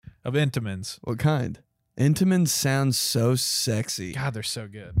of Intamins. What kind? Intamins sounds so sexy. God, they're so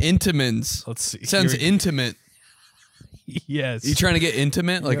good. Intamins. Let's see. Sounds intimate. Yes. You trying to get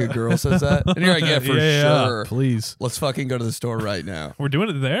intimate like a girl says that? And you're like, yeah, for sure. Please. Let's fucking go to the store right now. We're doing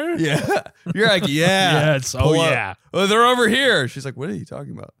it there? Yeah. You're like, yeah. Yes. Oh, yeah. Oh, they're over here. She's like, what are you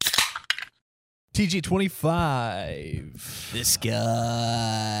talking about? TG25. This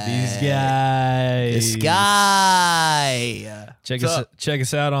guy. These guys. This guy. Check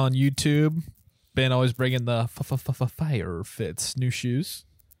us out on YouTube. Ben always bringing the fire fits. New shoes.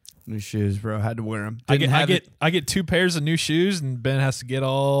 New shoes, bro. Had to wear them. I get 2 pairs of new shoes, and Ben has to get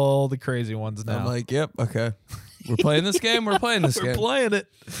all the crazy ones now. I'm like, yep, okay. We're playing this game. We're playing this game. We're playing it.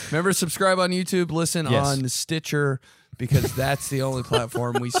 Remember, subscribe on YouTube. Listen on Stitcher, because that's the only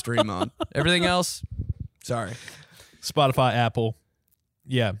platform we stream on. Everything else, sorry. Spotify, Apple.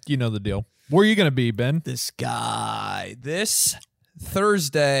 Yeah, you know the deal. Where are you going to be, Ben? This guy. This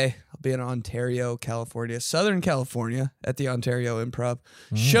Thursday, I'll be in Ontario, California, Southern California, at the Ontario Improv.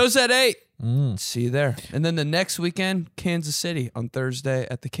 Show's at 8. See you there. And then the next weekend, Kansas City on Thursday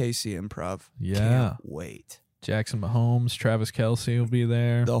at the KC Improv. Yeah. Can't wait. Jackson Mahomes, Travis Kelce will be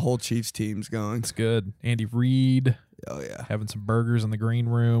there. The whole Chiefs team's going. It's good. Andy Reid. Oh, yeah. Having some burgers in the green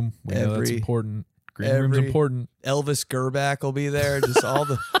room. We know that's important. Green room's important. Elvis Gerback will be there. Just all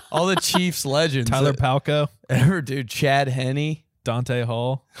the Chiefs legends. Tyler Palco. Dude, Chad Henne. Dante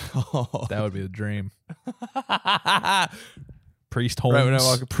Hall. Oh. That would be the dream. Priest Holmes. Right when I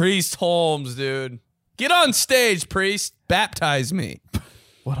walk, Priest Holmes, dude. Get on stage, Priest. Baptize me.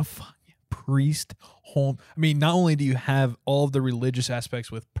 What a fun Priest Holmes. I mean, not only do you have all of the religious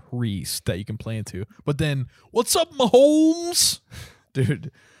aspects with Priest that you can play into, but then, what's up, Mahomes?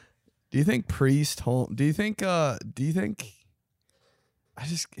 Dude, do you think Priest Holmes, do you think, yeah. Do you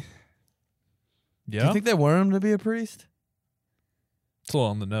think they want him to be a priest? It's a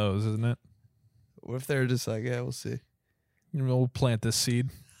little on the nose, isn't it? What if they're just like, yeah, we'll see. We'll plant this seed.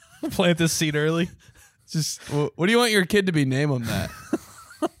 We'll plant this seed early. Just, what do you want your kid to be? Name him that.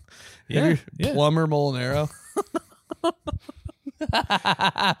 Yeah. Plumber Molinaro.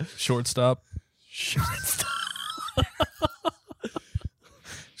 Shortstop. Just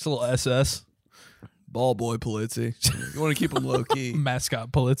a little SS. Ball boy Polizzi. You want to keep him low key.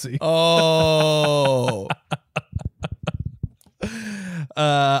 Mascot Polizzi. Oh.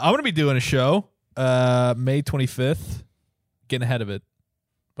 I'm going to be doing a show May 25th. Getting ahead of it.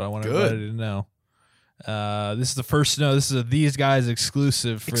 But I want everybody to know. This is the first. No, this is a These Guys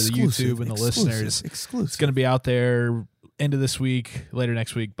exclusive for the YouTube and the listeners. Exclusive. It's going to be out there end of this week, later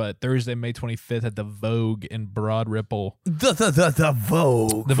next week, but Thursday, May 25th at the Vogue in Broad Ripple. The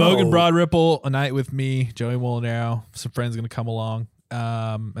Vogue. The Vogue in Broad Ripple, a night with me, Joey Molinaro. Some friends going to come along. It's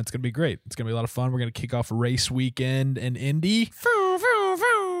going to be great. It's going to be a lot of fun. We're going to kick off a race weekend in Indy.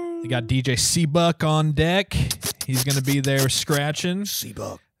 You got DJ C-Buck on deck. He's going to be there scratching.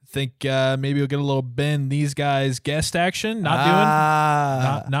 C-Buck. Think maybe we'll get a little Ben These Guys guest action.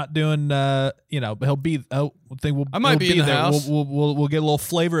 Not doing. He'll be. I might be in the house. We'll get a little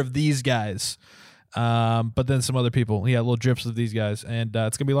flavor of These Guys, but then some other people. Yeah, little drips of These Guys, and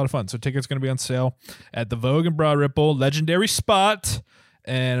it's gonna be a lot of fun. So tickets gonna be on sale at the Vogue in Broad Ripple, legendary spot,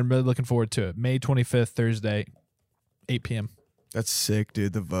 and I'm really looking forward to it. May 25th, Thursday, 8 p.m. That's sick,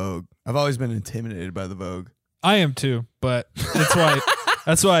 dude. The Vogue. I've always been intimidated by the Vogue. I am too, but that's why.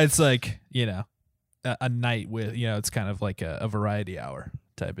 That's why it's like, a night with, it's kind of like a variety hour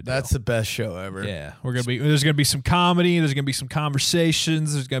type of deal. That's the best show ever. Yeah. There's going to be some comedy. There's going to be some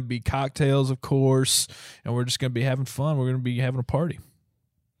conversations. There's going to be cocktails, of course. And we're just going to be having fun. We're going to be having a party.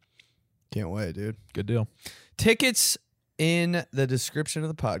 Can't wait, dude. Good deal. Tickets in the description of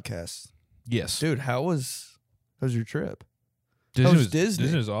the podcast. Yes. Dude, how was your trip? Disney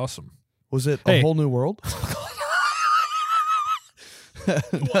Disney was awesome. Was it a whole new world?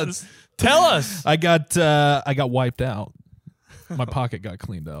 Tell us. I got wiped out. My pocket got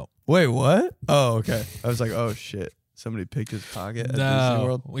cleaned out. Wait, what? Oh, okay. I was like, oh shit, somebody picked his pocket at Disney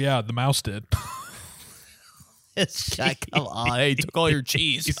World. Yeah, the mouse did. Come on, he took all your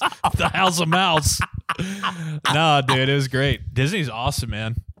cheese. The house of mouse. No, dude, it was great. Disney's awesome,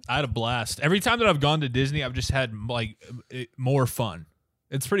 man. I had a blast. Every time that I've gone to Disney, I've just had more fun.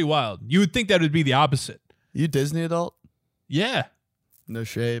 It's pretty wild. You would think that would be the opposite. You Disney adult? Yeah. No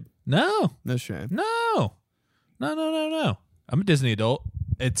shame. No shame. No. I'm a Disney adult.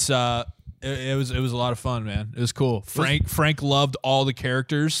 It's it was a lot of fun, man. It was cool. Frank loved all the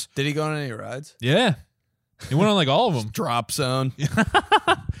characters. Did he go on any rides? Yeah. He went on like all of them. Drop Zone.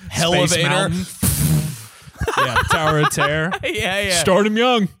 Elevator. Yeah, Tower of Terror. Yeah. Start him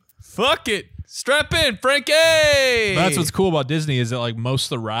young. Fuck it. Strap in, Frankie. But that's what's cool about Disney is that like most of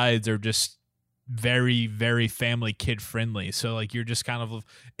the rides are just very, very family kid friendly. So like you're just kind of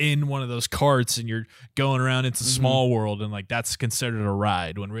in one of those carts and you're going around into Small World, and like that's considered a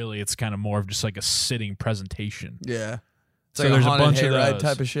ride when really it's kind of more of just like a sitting presentation. Yeah. It's So like there's a a bunch of hayride those.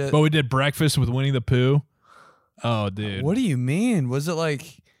 type of shit. But we did breakfast with Winnie the Pooh. Oh, dude. What do you mean? Was it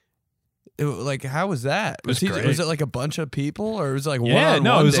like... like how was that? It was great. Was it like a bunch of people, or was it like Yeah, one-on-one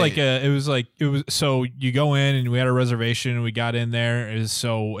no, it was date? like it was so you go in and we had a reservation and we got in there. It was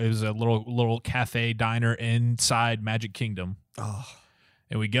a little cafe diner inside Magic Kingdom. Oh,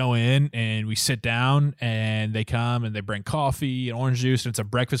 And we go in and we sit down and they come and they bring coffee and orange juice, and it's a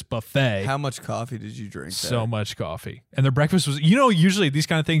breakfast buffet. how much coffee did you drink? So much coffee. And their breakfast was, usually these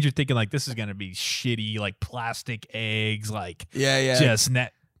kind of things you're thinking like this is going to be shitty, like plastic eggs, like Yeah. just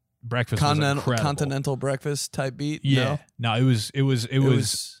net breakfast was incredible. Continental breakfast type beat. Yeah. No, it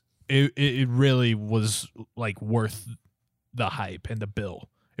really was like worth the hype and the bill.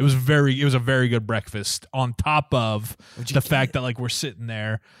 It was a very good breakfast on top of the fact that like we're sitting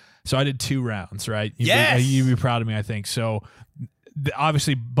there. So I did 2 rounds, right? You'd be proud of me, I think. So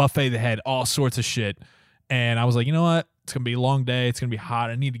obviously buffet, they had all sorts of shit. And I was like, you know what? It's going to be a long day. It's going to be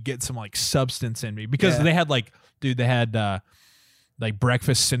hot. I need to get some like substance in me because they had like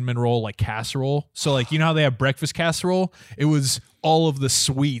breakfast cinnamon roll, like casserole. So like, you know how they have breakfast casserole? It was all of the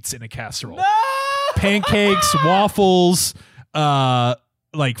sweets in a casserole. No! Pancakes, waffles,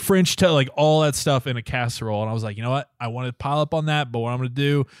 like French toast, like all that stuff in a casserole. And I was like, you know what? I want to pile up on that, but what I'm going to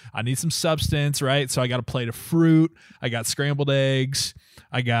do, I need some substance, right? So I got a plate of fruit. I got scrambled eggs.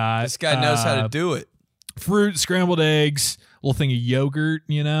 I got... This guy knows how to do it. Fruit, scrambled eggs, a little thing of yogurt,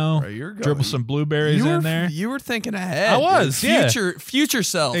 dribble some blueberries in there. You were thinking ahead. I was, future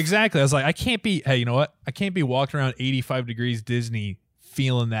self. Exactly. I was like, hey, you know what? I can't be walking around 85 degrees Disney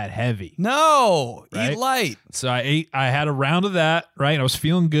feeling that heavy. No, right? Eat light. So I had a round of that, right? I was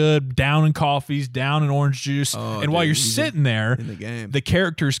feeling good, down in coffees, down in orange juice. And while you're sitting there, in the game, the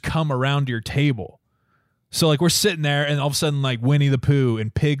characters come around your table. So like we're sitting there and all of a sudden like Winnie the Pooh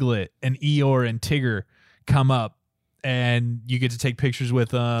and Piglet and Eeyore and Tigger come up and you get to take pictures with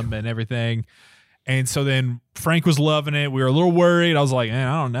them and everything. And so then Frank was loving it. We were a little worried. I was like, man,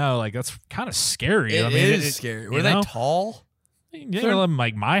 I don't know. Like that's kind of scary. It is scary. Were they tall? Yeah, they're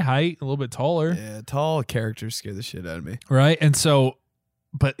like my height, a little bit taller. Yeah, tall characters scare the shit out of me. Right. And so,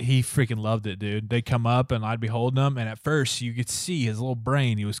 but he freaking loved it, dude. They'd come up and I'd be holding them. And at first you could see his little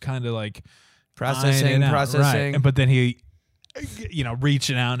brain. He was kind of like processing. Right. But then he,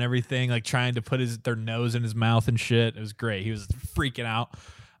 reaching out and everything, like trying to put their nose in his mouth and shit. It was great. He was freaking out,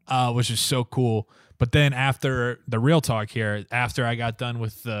 which is so cool. But then after the real talk here, after I got done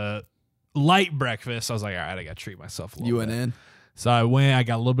with the light breakfast, I was like, all right, I got to treat myself a little bit. You went in? So I went, I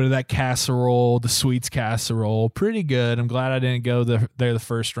got a little bit of that casserole, the sweets casserole, pretty good. I'm glad I didn't go there the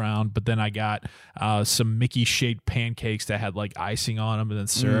first round, but then I got some Mickey-shaped pancakes that had like icing on them and then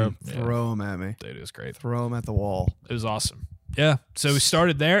syrup. Throw them at me. Dude, it was great. Throw them at the wall. It was awesome. Yeah, so we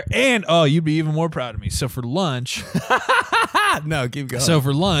started there, and you'd be even more proud of me. So for lunch... No, keep going. So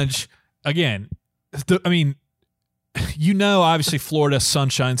for lunch, again, obviously Florida,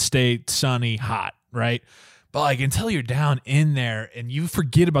 Sunshine State, sunny, hot, right? But like until you're down in there and you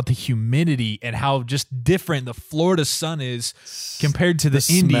forget about the humidity and how just different the Florida sun is compared to the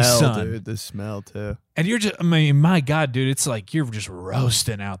Indy sun. Dude, the smell too. And you're just, my God, dude, it's like you're just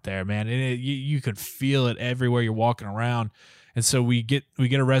roasting out there, man. And you can feel it everywhere you're walking around. And so we get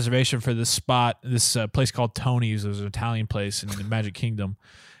a reservation for this spot, this place called Tony's. It was an Italian place in the Magic Kingdom.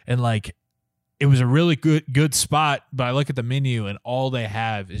 And like, it was a really good spot, but I look at the menu and all they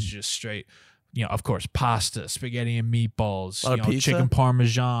have is just straight, of course, pasta, spaghetti and meatballs, chicken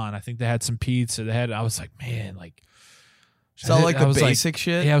parmesan. I think they had some pizza. I was like, man, like, it's all like the basic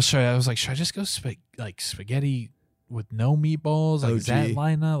shit. Yeah, I was like, should I just go spaghetti with no meatballs? Like, is that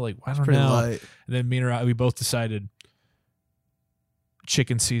line up? Like, I don't know. Light. And then me and we both decided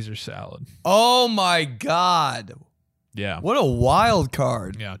chicken Caesar salad. Oh my God. Yeah. What a wild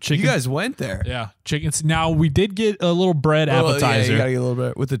card. Yeah. You guys went there. Yeah. Chickens. Now we did get a little bread appetizer. Yeah, you gotta get a little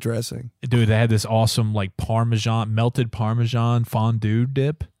bit with the dressing. Dude, they had this awesome like melted Parmesan fondue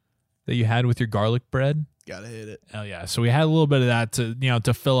dip that you had with your garlic bread. Gotta hit it. Oh yeah. So we had a little bit of that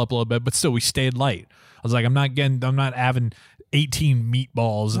to fill up a little bit, but still we stayed light. was like, I'm not having 18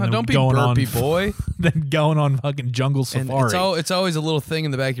 meatballs and then don't be going burpy, on, boy. then going on fucking jungle safari. And it's always a little thing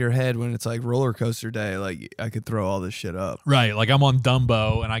in the back of your head when it's like roller coaster day. Like I could throw all this shit up. Right, like I'm on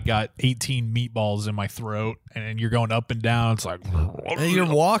Dumbo and I got 18 meatballs in my throat, and you're going up and down. It's like And you're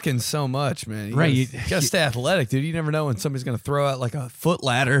walking so much, man. You gotta stay athletic, dude. You never know when somebody's gonna throw out like a foot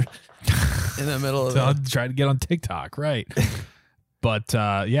ladder in the middle of I'll try to get on TikTok, right? But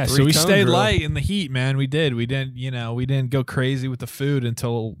yeah, so 3 we cone stayed drill. light in the heat, man. We didn't go crazy with the food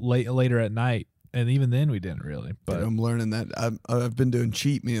until later at night, and even then we didn't really. But Dude, I'm learning that I've been doing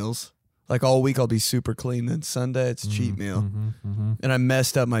cheat meals. Like all week I'll be super clean, then Sunday it's cheat meal. And I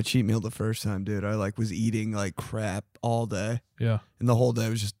messed up my cheat meal the first time, dude. I like was eating like crap all day. Yeah, and the whole day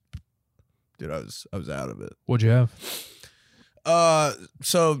was just, dude, I was out of it. What'd you have?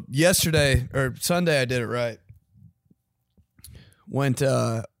 So yesterday or Sunday I did it right. Went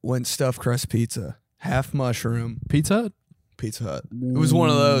stuffed crust pizza, half mushroom. Pizza Hut? Pizza Hut. It was one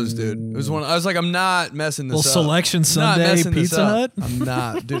of those, dude. It was one. I was like, I'm not messing this Little up. Selection I'm not Sunday messing this Pizza up. Hut? I'm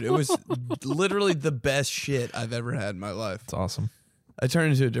not, dude. It was literally the best shit I've ever had in my life. It's awesome. I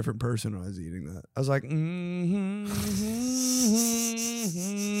turned into a different person when I was eating that. I was like,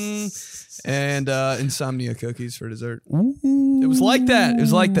 and insomnia cookies for dessert. It was like that. It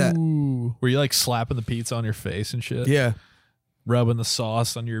was like that. Ooh. Were you like slapping the pizza on your face and shit? Yeah. Rubbing the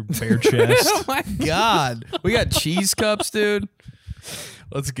sauce on your bare chest? Oh my God. We got cheese cups, dude.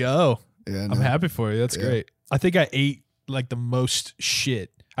 Let's go. Yeah, I'm happy for you. That's Yeah. great. I think I ate like the most shit.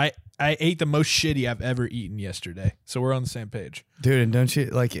 I ate the most shitty I've ever eaten yesterday. So we're on the same page. Dude, and don't you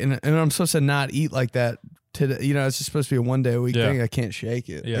like, and I'm supposed to not eat like that today. You know, it's just supposed to be a 1 day a week Yeah. thing. I can't shake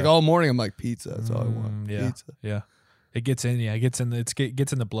it. Yeah. Like all morning, I'm like, pizza. That's all I want. Yeah. Pizza. Yeah. It gets in you. It gets in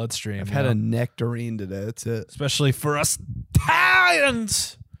the bloodstream. I've you had know? a nectarine today. That's it. Especially for us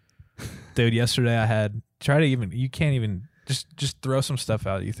Italians. Dude, yesterday I had you can't even just throw some stuff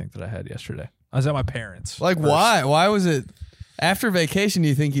out you think that I had yesterday. I was at my parents'. Like first. why? Why was it after vacation?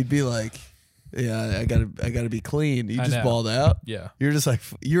 You think you'd be like, yeah, I gotta be clean. You I just know. balled out. Yeah. You're just like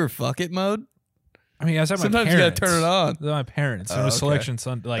you're fuck it mode. I mean, I was at my Sometimes parents. you gotta turn it on. I was at my parents. It Oh, was okay. Selection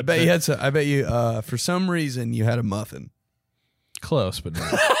Sunday. Like, I bet you for some reason you had a muffin. close, but no.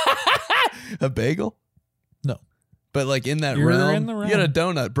 A bagel? No. But like in that You're realm, in the you had a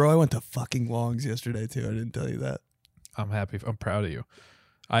donut. Bro, I went to fucking Long's yesterday too. I didn't tell you that. I'm happy. I'm proud of you.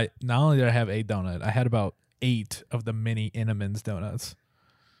 I not only did I have a donut, I had about 8 of the mini Innemans donuts.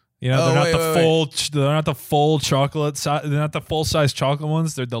 You know, they're not the full chocolate size. They're not the full size chocolate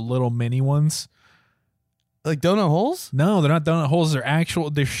ones. They're the little mini ones. Like donut holes? No, they're not donut holes. They're actual.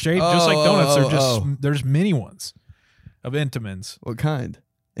 They're shaped just like donuts. They're just mini ones of Intemans. What kind?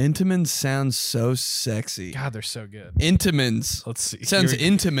 Intimans sounds so sexy. God, they're so good. Intimans. Let's see. Sounds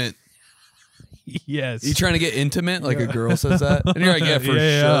intimate. Yes. You trying to get intimate like a girl says that? And you're like, yeah, for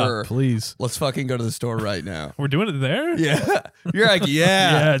sure. Please. Let's fucking go to the store right now. We're doing it there? Yeah. You're like,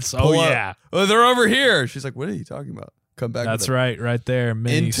 yeah. Yes. Pull up. Yeah. Oh, they're over here. She's like, what are you talking about? Come back. That's with right there.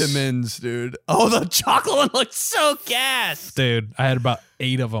 Minis. Intimans, dude. Oh, the chocolate one looks so gas. Dude, I had about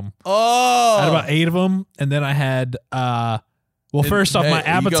 8 of them. Oh. I had about 8 of them, and then I had first off, my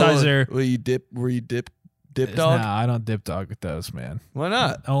appetizer. Were you dip dog? Nah, I don't dip dog with those, man. Why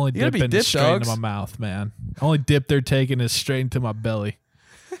not? I only You gotta dip be in dip straight dogs. into my mouth, man. Only dip they're taking is straight into my belly.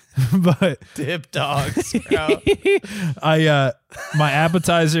 But Dip dogs, bro. my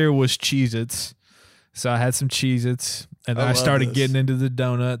appetizer was Cheez-Its. So I had some Cheez-Its, and then I I love started this. getting into the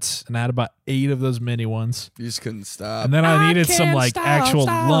donuts, and I had about 8 of those mini ones. You just couldn't stop. And then I needed some can't like stop, actual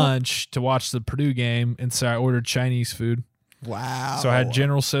stop. lunch to watch the Purdue game, and so I ordered Chinese food. Wow. So I had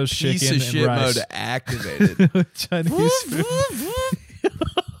General Tso's chicken Piece of and shit rice. mode activated. Chinese food.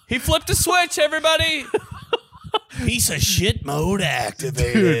 He flipped a switch, everybody. Piece of shit mode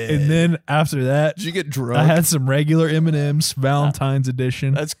activated. Dude, and then after that, Did you get drunk? I had some regular M&Ms, Valentine's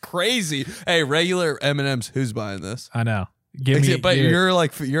edition. That's crazy. Hey, regular M&Ms. Who's buying this? I know. Give me, But you're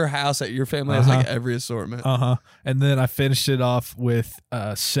like your house at your family has like every assortment. And then I finished it off with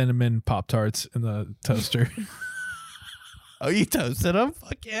cinnamon Pop-Tarts in the toaster. Oh, you toasted them?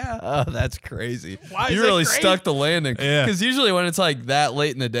 Fuck yeah. Oh, that's crazy. Why is you that really crazy? stuck the landing. Yeah. Because usually when it's like that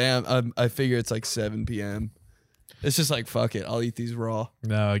late in the day, I figure it's like 7 p.m. It's just like, fuck it. I'll eat these raw.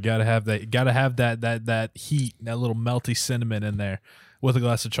 No, you gotta have that. You gotta have that heat, that little melty cinnamon in there with a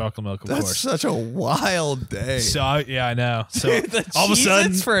glass of chocolate milk, of That's course. such a wild day. So I know. So The all of a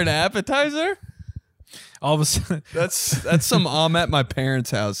sudden, Cheez-Its for an appetizer? all of a sudden, That's some I'm at my parents'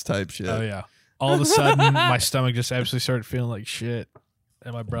 house type shit. oh yeah, all of a sudden, my stomach just absolutely started feeling like shit,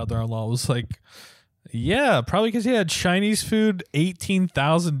 and my brother-in-law was like, Yeah, probably because he had Chinese food,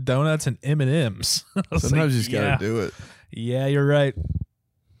 18,000 donuts, and M&Ms. Sometimes you just gotta do it. Yeah, you're right.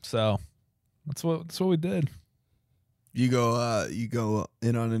 So that's what we did. You go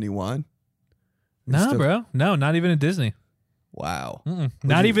in on any wine? No, bro. No, not even in Disney. Wow.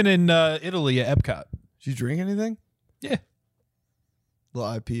 Not even in Italy at Epcot. Did you drink anything? Yeah.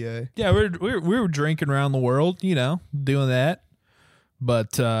 Little IPA. Yeah, we were drinking around the world, doing that.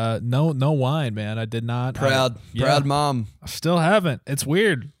 But no wine, man. I did not. Proud mom. I still haven't. It's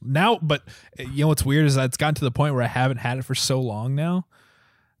weird now, but what's weird is that it's gotten to the point where I haven't had it for so long now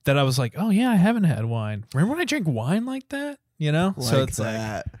that I was like, oh yeah, I haven't had wine. Remember when I drank wine like that? So it's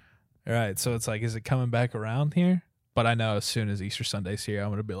that. All right, so it's like, is it coming back around here? But I know as soon as Easter Sunday's here, I'm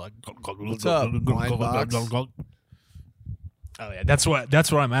gonna be like, what's up, wine box? Oh yeah, that's what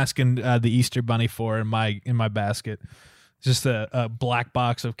I'm asking the Easter Bunny for in my basket. Just a black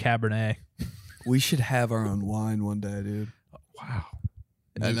box of Cabernet. We should have our own wine one day, dude. Wow,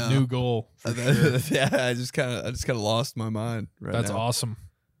 new goal. For sure. Yeah, I just kind of lost my mind. Right, that's now. awesome.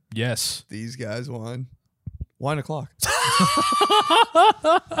 Yes, these guys wine o'clock.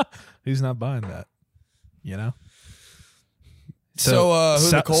 Who's not buying that? So who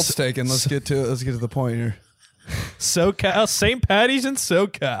the Colts taking? Let's get to the point here. SoCal, St. Patty's in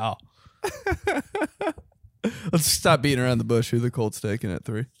SoCal. Let's stop beating around the bush. Who the Colts taking at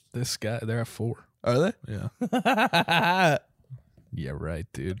 3? This guy, they're at 4. Are they? Yeah. Yeah, right,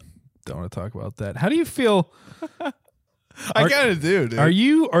 dude. Don't want to talk about that. How do you feel? I kind of do, dude. Are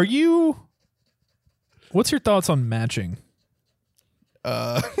you? What's your thoughts on matching?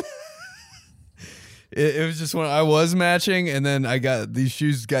 It was just when I was matching, and then these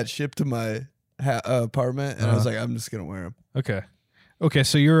shoes got shipped to my apartment, and I was like, I'm just gonna wear them. Okay.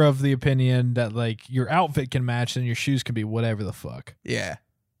 So you're of the opinion that like your outfit can match and your shoes can be whatever the fuck. Yeah.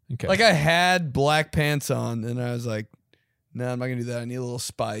 Okay. Like I had black pants on, and I was like, no, I'm not gonna do that. I need a little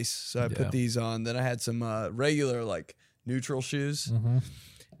spice, so I put these on. Then I had some regular like neutral shoes,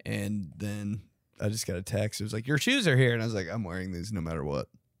 and then I just got a text. It was like, your shoes are here, and I was like, I'm wearing these no matter what.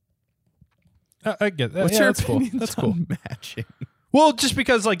 I get that. What's your that's cool. That's cool. Matching. Well, just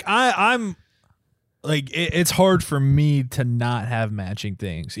because like I'm like it's hard for me to not have matching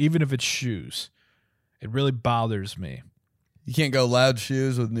things, even if it's shoes. It really bothers me. You can't go loud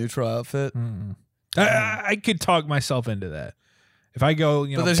shoes with neutral outfit. I could talk myself into that. If I go,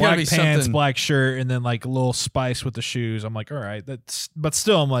 but black pants, black shirt, and then like a little spice with the shoes, I'm like, all right, but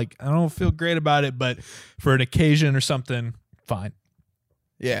still, I'm like, I don't feel great about it, but for an occasion or something, fine.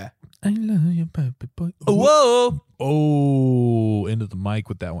 Yeah. I love you, baby boy. Whoa. Oh, into the mic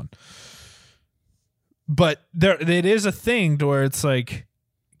with that one. But it is a thing to where it's like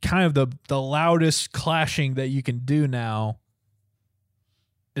kind of the loudest clashing that you can do now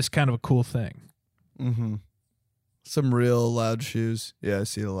is kind of a cool thing. Mm-hmm. Some real loud shoes. Yeah, I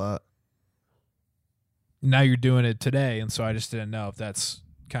see it a lot. Now you're doing it today, and so I just didn't know if that's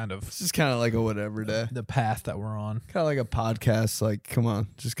kind of... This is kind of like a whatever day. The path that we're on. Kind of like a podcast. Like, come on,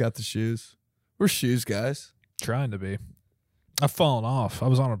 just got the shoes. We're shoes guys. Trying to be. I've fallen off. I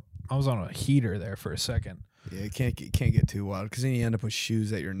was on a heater there for a second. Yeah, it can't get too wild because then you end up with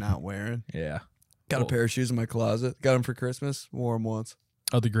shoes that you're not wearing. Yeah. Got a pair of shoes in my closet. Got them for Christmas. Wore them once.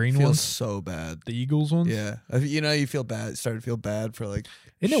 Oh, the green Feels ones? so bad. The Eagles ones? Yeah. You feel bad. Started to feel bad for like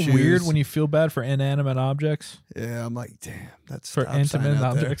Isn't it shoes. weird when you feel bad for inanimate objects? Yeah, I'm like, damn, that's for intimate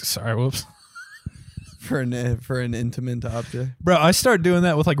objects. Sorry, whoops. for an intimate object. Bro, I started doing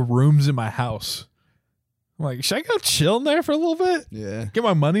that with like rooms in my house. I'm like, should I go chill in there for a little bit? Yeah. Get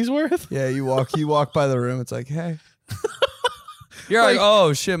my money's worth? Yeah, you walk by the room, it's like, hey. You're like,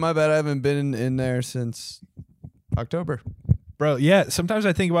 oh shit, my bad. I haven't been in there since October. Bro, yeah, sometimes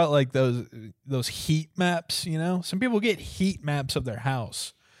I think about like those heat maps, Some people get heat maps of their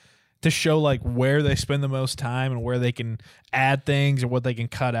house to show like where they spend the most time and where they can add things or what they can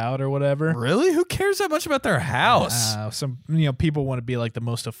cut out or whatever. Really? Who cares that much about their house? Some people want to be like the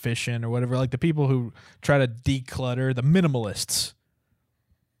most efficient or whatever, like the people who try to declutter, the minimalists.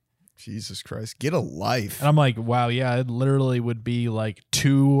 Jesus Christ, get a life. And I'm like, wow, yeah, it literally would be like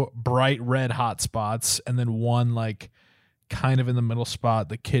 2 bright red hot spots and then one like kind of in the middle spot,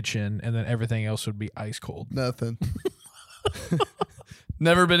 the kitchen, and then everything else would be ice cold. Nothing.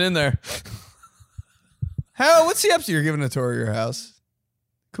 Never been in there. What's the upstairs? You're giving a tour of your house.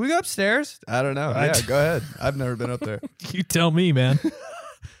 Can we go upstairs? I don't know. Yeah, go ahead. I've never been up there. You tell me, man.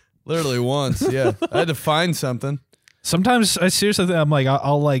 Literally once, yeah. I had to find something. Sometimes I seriously think I'm like,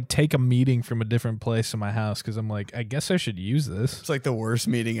 I'll like take a meeting from a different place in my house because I'm like, I guess I should use this. It's like the worst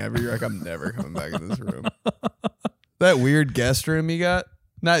meeting ever. You're like, I'm never coming back in this room. That weird guest room you got,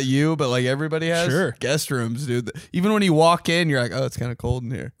 Not you, but like everybody has. Sure. Guest rooms, dude. Even when you walk in, you're like, oh, it's kind of cold in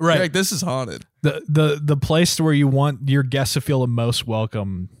here. Right. You're like, this is haunted. The place where you want your guests to feel the most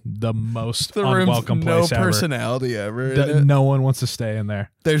welcome, the most The unwelcome room's no place ever. personality ever. in it. No one wants to stay in there.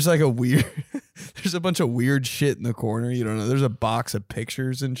 There's like there's a bunch of weird shit in the corner. You don't know. There's a box of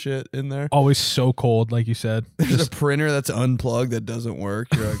pictures and shit in there. Always so cold, like you said. There's a printer that's unplugged that doesn't work.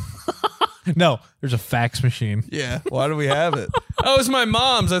 You're like, No, there's a fax machine. yeah, why do we have it? Oh, it's my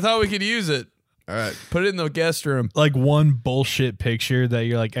mom's. I thought we could use it. All right, put it in the guest room. Like one bullshit picture that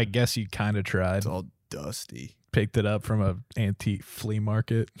you're like, I guess you kind of tried. It's all dusty. Picked it up from a antique flea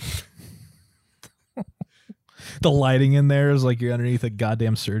market. The lighting in there is like you're underneath a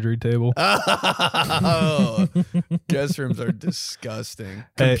goddamn surgery table. Oh, guest rooms are disgusting.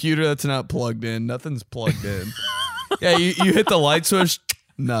 Computer that's not plugged in. Nothing's plugged in. Yeah, you hit the light switch.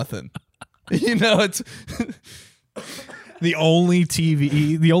 Nothing. You know, it's The only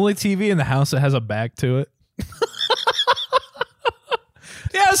TV in the house that has a back to it.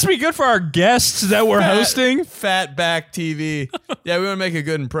 Yeah, this would be good for our guests that we're hosting. Fat back TV. Yeah, we want to make a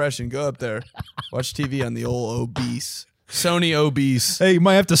good impression. Go up there. Watch TV on the old obese. Sony obese. Hey, you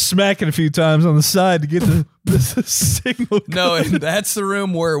might have to smack it a few times on the side to get the signal. No, and that's the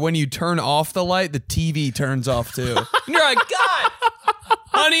room where when you turn off the light, the TV turns off too. And you're like, God,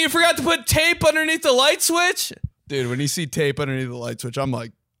 honey, you forgot to put tape underneath the light switch? Dude, when you see tape underneath the light switch, I'm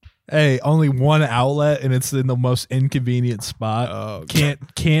like, hey, only one outlet and it's in the most inconvenient spot. Oh, can't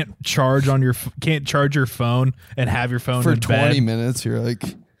charge your phone and have your phone for in 20 bed. minutes, you're like,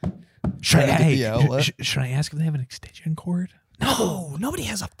 Should the outlet. I ask if they have an extension cord? no, nobody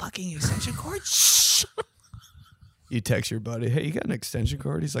has a fucking extension cord. Shh. You text your buddy, hey, you got an extension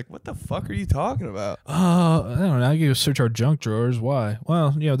cord? He's like, what the fuck are you talking about? I don't know. I can go search our junk drawers. Why?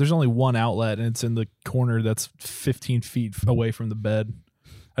 Well, there's only one outlet and it's in the corner that's 15 feet away from the bed.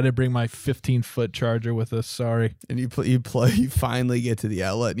 I didn't bring my 15-foot charger with us. Sorry. And you finally get to the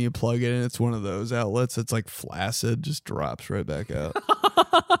outlet and you plug it in. It's one of those outlets that's like flaccid, just drops right back out.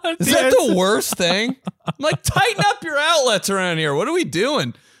 Is that the worst thing? I'm like, tighten up your outlets around here. What are we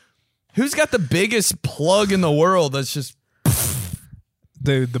doing? Who's got the biggest plug in the world that's just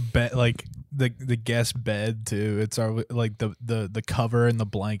the bed, like the guest bed too? It's like the cover and the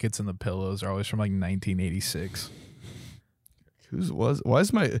blankets and the pillows are always from like 1986. Why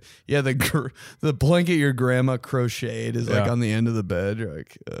is my the blanket your grandma crocheted is like on the end of the bed? You're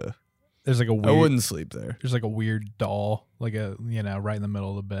like, there's like I wouldn't sleep there. There's like a weird doll, like right in the middle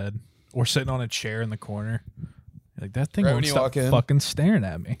of the bed, or sitting on a chair in the corner. You're like, that thing Right won't when you stop walk in? fucking staring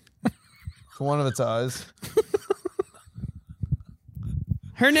at me. For one of its eyes.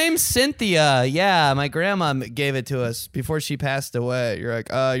 Her name's Cynthia. Yeah, my grandma gave it to us before she passed away. You're like,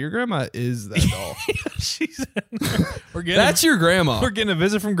 your grandma is that doll. She's That's your grandma. We're getting a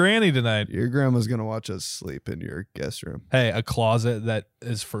visit from Granny tonight. Your grandma's gonna watch us sleep in your guest room. Hey, a closet that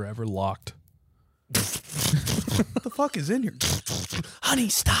is forever locked. What the fuck is in here? Honey,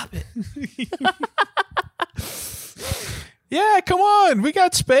 stop it. Yeah, come on. We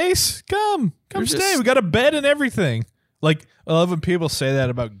got space. Come stay. We got a bed and everything. Like, I love when people say that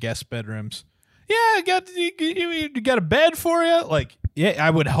about guest bedrooms. Yeah, you got a bed for you? Like, yeah, I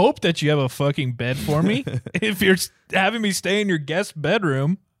would hope that you have a fucking bed for me if you're having me stay in your guest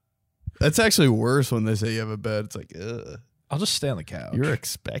bedroom. That's actually worse when they say you have a bed. It's like, ugh. I'll just stay on the couch. You're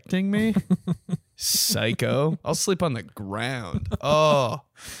expecting me? Psycho. I'll sleep on the ground. Oh,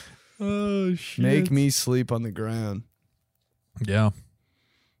 shit. make me sleep on the ground. Yeah.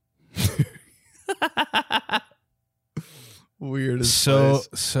 Weirdest So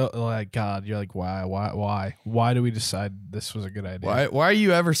place. like, God, you're like, why do we decide this was a good idea? Why are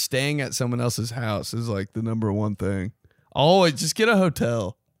you ever staying at someone else's house is like the number one thing. Always just get a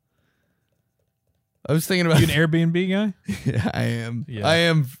hotel. I was thinking about You an Airbnb guy? Yeah, I am. Yeah. I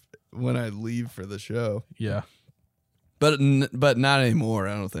am when I leave for the show. Yeah. But not anymore,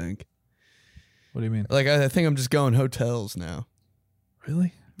 I don't think. What do you mean? Like I think I'm just going hotels now.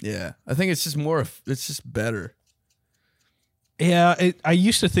 Really? Yeah. I think it's just it's just better. Yeah, I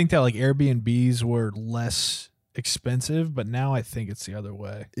used to think that like Airbnbs were less expensive, but now I think it's the other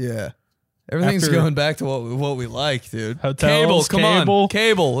way. Yeah. Everything's After- going back to what we like, dude. Hotels, Come cable. on.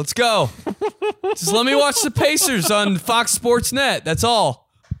 Cable, let's go. Just let me watch the Pacers on Fox Sports Net. That's all.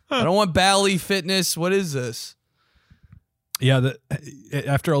 I don't want Bally Fitness. What is this? Yeah,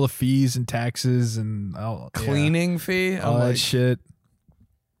 after all the fees and taxes and Cleaning fee? all that shit.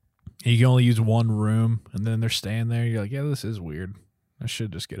 You can only use one room, and then they're staying there. You're like, yeah, this is weird. I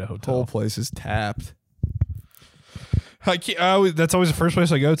should just get a The hotel. whole place is tapped. That's always the first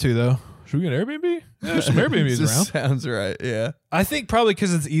place I go to, though. Should we get an Airbnb? Yeah, there's some Airbnbs This around. sounds right. Yeah. I think probably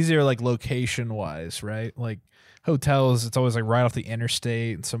because it's easier, like location wise, right? Like hotels, it's always like right off the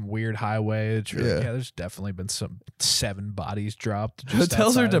interstate and some weird highway. That you're like, there's definitely been some 7 bodies dropped. Just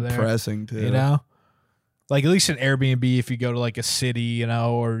Hotels are outside of there, depressing too. you know. Like at least an Airbnb, if you go to like a city, you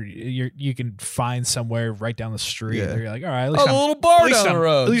know, or you can find somewhere right down the street. Yeah. You're like, all right, at least the I'm, little bar at least down the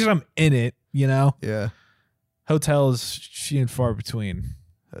road. At least I'm in it, you know. Yeah. Hotels, few and far between.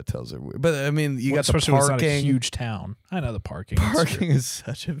 Hotels are weird. But I mean, you got the especially when it's not a parking. huge town. I know the parking. Parking is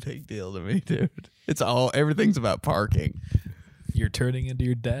such a big deal to me, dude. Everything's about parking. You're turning into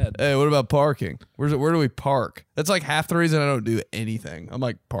your dad. Hey, what about parking? Where do we park? That's like half the reason I don't do anything. I'm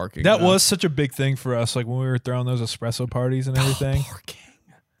like parking. That was such a big thing for us. Like when we were throwing those espresso parties and everything. Parking.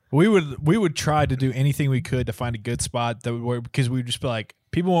 We would try to do anything we could to find a good spot that would work, because we'd just be like,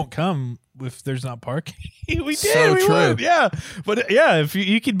 people won't come if there's not parking. we would, yeah. But yeah, if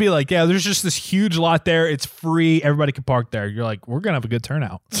you could be like, yeah, there's just this huge lot there. It's free. Everybody can park there. You're like, we're gonna have a good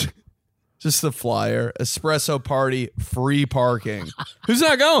turnout. Just the flyer. Espresso party, free parking. Who's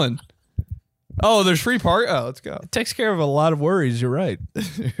not going? Oh, there's free park. Oh, let's go. It takes care of a lot of worries. You're right.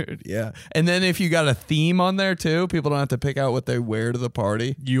 Dude, yeah. And then if you got a theme on there too, people don't have to pick out what they wear to the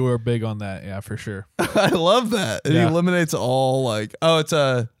party. You are big on that, yeah, for sure. I love that. It eliminates all like, oh, it's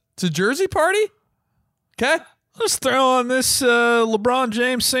a Jersey party? Okay. Let's throw on this LeBron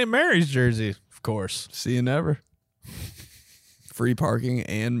James St. Mary's jersey, of course. See you never. Free parking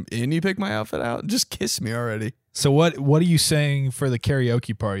and you pick my outfit out. Just kiss me already. So what are you saying for the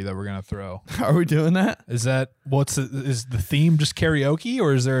karaoke party that we're gonna throw? Are we doing that? Is is the theme just karaoke,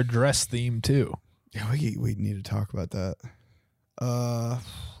 or is there a dress theme too? Yeah, we need to talk about that. I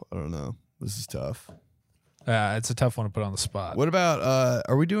don't know. This is tough. It's a tough one to put on the spot. What about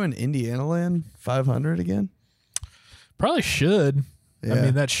are we doing Indianaland 500 again? Probably should. Yeah. I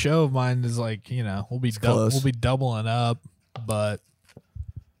mean, that show of mine is like, you know, we'll be doubling up, but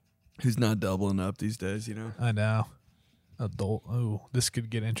who's not doubling up these days, you know? I know. Adult. Oh, this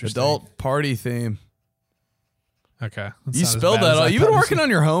could get interesting. Adult party theme. Okay. You spelled that all. You've been working on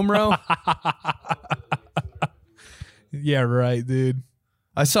your home row? Yeah, right, dude.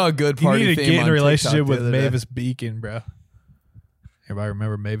 I saw a good party theme. You need to get in a relationship with TikTok the other Mavis Beacon, bro. Everybody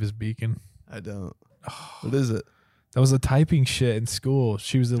remember Mavis Beacon? I don't. What is it? That was a typing shit in school.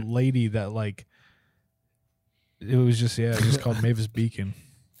 She was a lady that like, it was just called Mavis Beacon.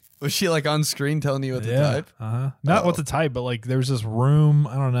 Was she like on screen telling you what to type? Not what to type, but like there was this room.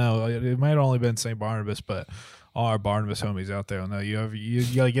 I don't know. It might have only been St. Barnabas, but all our Barnabas homies out there will know you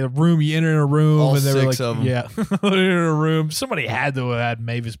gotta get a room. You enter in a room, all and they were like, of them. yeah, in a room. Somebody had to have had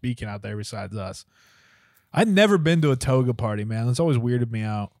Mavis Beacon out there besides us. I'd never been to a toga party, man. That's always weirded me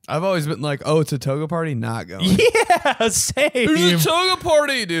out. I've always been like, oh, it's a toga party? Not going. Yeah, same. There's a toga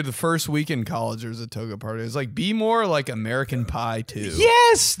party. Dude, the first week in college, there was a toga party. It's like, be more like American Pie, too.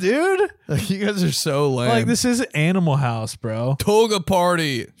 Yes, dude. Like, you guys are so lame. Like, this is Animal House, bro. Toga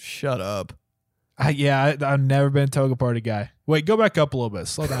party. Shut up. I've never been a toga party guy. Wait, go back up a little bit.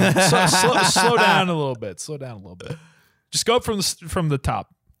 Slow down. slow down a little bit. Slow down a little bit. Just go up from the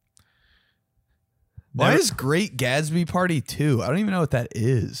top. Why is Great Gatsby Party 2? I don't even know what that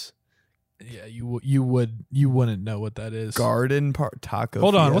is. Yeah, you wouldn't know what that is. Garden taco.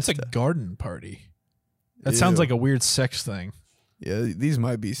 Hold on, fiesta. what's a garden party? That Ew. sounds like a weird sex thing. Yeah, these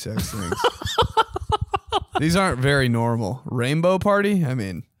might be sex things. These aren't very normal. Rainbow party? I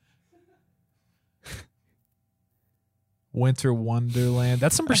mean, Winter Wonderland.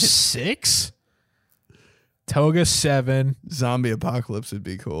 That's number 6. Toga 7. zombie apocalypse would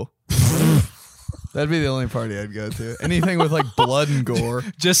be cool. That'd be the only party I'd go to. Anything with like blood and gore.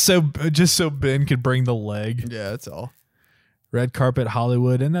 Just so Ben could bring the leg. Yeah, that's all. Red Carpet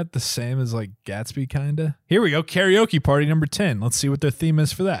Hollywood. Isn't that the same as like Gatsby kinda? Here we go. Karaoke party number 10. Let's see what their theme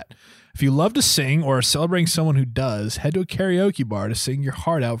is for that. If you love to sing or are celebrating someone who does, head to a karaoke bar to sing your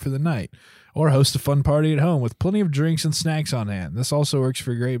heart out for the night. Or host a fun party at home with plenty of drinks and snacks on hand. This also works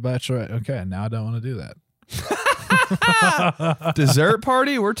for a great bachelorette. Okay, now I don't want to do that. Dessert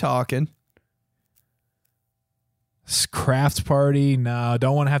party? We're talking. Crafts party? No,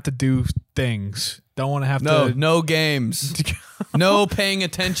 don't want to have to do things. Don't want to have to. No games. No paying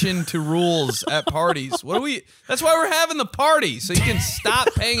attention to rules at parties. That's why we're having the party, so you can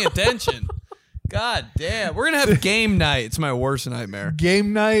stop paying attention. God damn. We're going to have game night. It's my worst nightmare.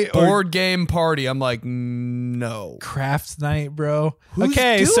 Game night? Board game party. I'm like, no. Craft night, bro. Who's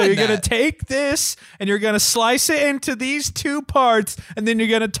okay, so doing you're going to that? take this and you're going to slice it into these 2 parts and then you're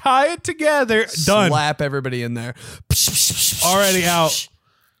going to tie it together. Done. Slap everybody in there. Already out.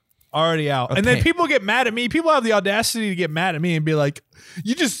 Already out. And then people get mad at me. People have the audacity to get mad at me and be like,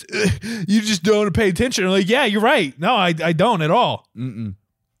 you just don't pay attention. I'm like, yeah, you're right. No, I don't at all. Mm-mm.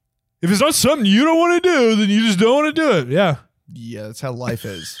 If it's not something you don't want to do, then you just don't want to do it. Yeah. Yeah, that's how life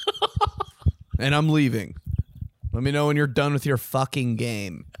is. And I'm leaving. Let me know when you're done with your fucking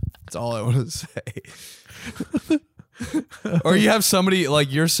game. That's all I want to say. Or you have somebody,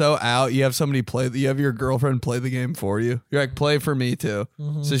 like, you're so out, you have somebody you have your girlfriend play the game for you. You're like, play for me too.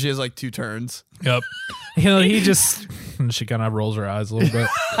 Mm-hmm. So she has like 2 turns. Yep. She kind of rolls her eyes a little bit.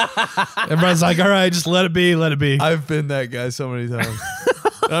 Everybody's like, all right, just let it be, let it be. I've been that guy so many times.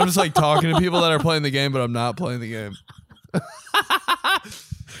 And I'm just like talking to people that are playing the game, but I'm not playing the game.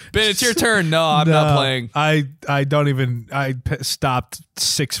 Ben, it's your turn. No, I'm not playing. I stopped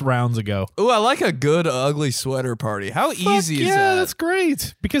 6 rounds ago. Ooh, I like a good ugly sweater party. How easy is that? Yeah, that's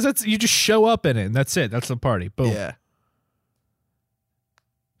great. Because you just show up in it and that's it. That's the party. Boom. Yeah.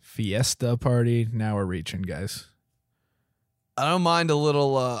 Fiesta party. Now we're reaching, guys. I don't mind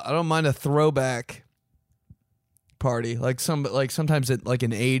a throwback party. Like sometimes at like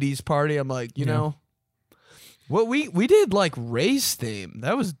an 80s party, I'm like, you know. What we did like race theme.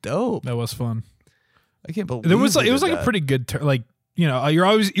 That was dope. That was fun. I can't believe it was like a pretty good you're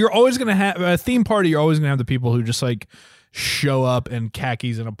always gonna have a theme party. You're always gonna have the people who just like show up in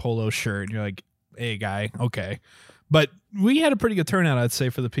khakis and a polo shirt, and you're like, hey guy, okay. But we had a pretty good turnout, I'd say,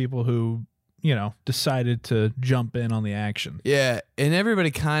 for the people who decided to jump in on the action. Yeah, and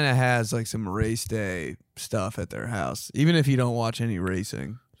everybody kind of has like some race day stuff at their house, even if you don't watch any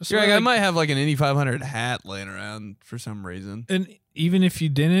racing. You're like, I might have like an Indy 500 hat laying around for some reason. And even if you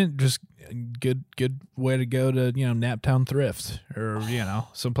didn't, just good way to go to, Naptown Thrift or,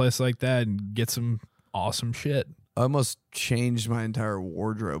 someplace like that and get some awesome shit. I almost changed my entire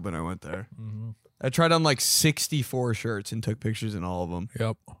wardrobe when I went there. Mm-hmm. I tried on like 64 shirts and took pictures in all of them.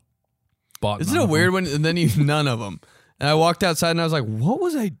 Yep. Isn't it weird and then none of them. And I walked outside and I was like, what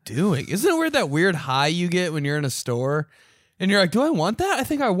was I doing? Isn't it weird that weird high you get when you're in a store? And you're like, do I want that? I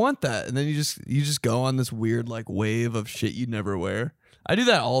think I want that. And then you just go on this weird like wave of shit you'd never wear. I do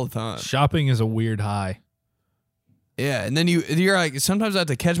that all the time. Shopping is a weird high. Yeah, and then you're like, sometimes I have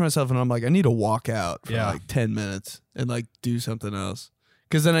to catch myself and I'm like, I need to walk out for like 10 minutes and like do something else.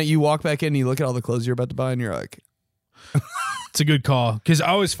 Because then you walk back in and you look at all the clothes you're about to buy and you're like, it's a good call. Because I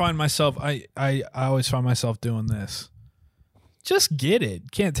always find myself, I always find myself doing this. Just get it.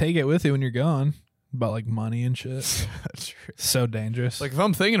 Can't take it with you when you're gone. About like money and shit. So dangerous. Like if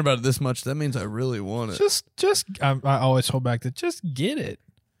I'm thinking about it this much, that means I really want it. I always hold back to just get it.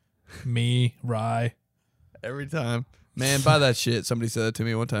 Me, Rye. Every time. Man, buy that shit. Somebody said that to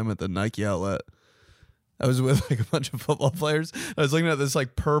me one time at the Nike outlet. I was with like a bunch of football players. I was looking at this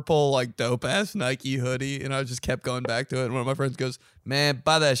like purple, like dope ass Nike hoodie, and I just kept going back to it. And one of my friends goes, "Man,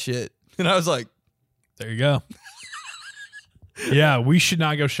 buy that shit." And I was like, "There you go." Yeah, we should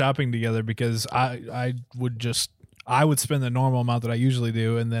not go shopping together because I would spend the normal amount that I usually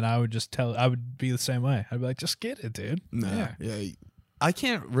do, and then I would be the same way. I'd be like, just get it, dude. No, yeah. I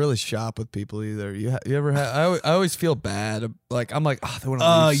can't really shop with people either. You ever have? I always feel bad. Like I'm like, oh, they want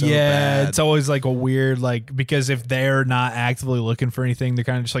to leave so bad. It's always like a weird because if they're not actively looking for anything, they're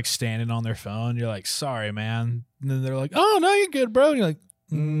kind of just like standing on their phone. You're like, sorry, man. And then they're like, oh no, you're good, bro. And you're like,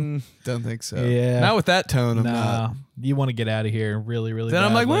 don't think so. Yeah, not with that tone. I'm not. You want to get out of here, really, really. Then badly.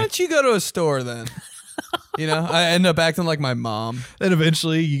 I'm like, why don't you go to a store then? I end up acting like my mom. Then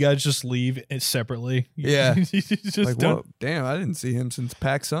eventually, you guys just leave it separately. Yeah, you just like, whoa, damn, I didn't see him since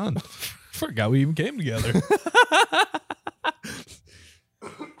PacSun. Forgot we even came together.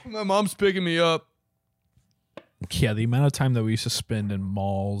 My mom's picking me up. Yeah, the amount of time that we used to spend in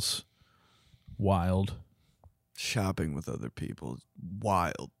malls, wild. Shopping with other people is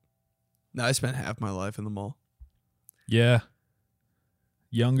wild. No, I spent half my life in the mall. Yeah.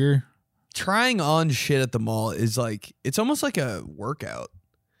 Younger. Trying on shit at the mall is like, it's almost like a workout.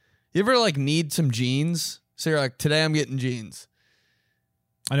 You ever like need some jeans? So you're like, today I'm getting jeans.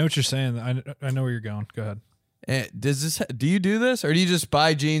 I know what you're saying. I know where you're going. Go ahead. And do you do this? Or do you just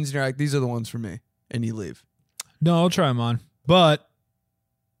buy jeans and you're like, these are the ones for me? And you leave? No, I'll try them on. But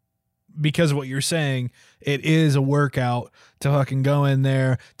because of what you're saying, it is a workout to fucking go in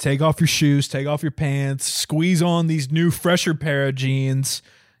there, take off your shoes, take off your pants, squeeze on these new fresher pair of jeans.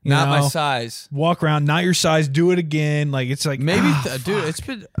 Not my size. Walk around, not your size, do it again. Like it's like maybe dude, it's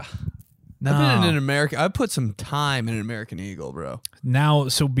been no. I've been in an American. I put some time in an American Eagle, bro. Now,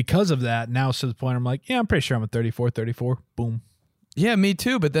 so because of that, now to the point I'm like, yeah, I'm pretty sure I'm a 34. Boom. Yeah, me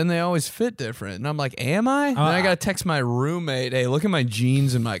too, but then they always fit different. And I'm like, am I? Then I got to text my roommate, hey, look at my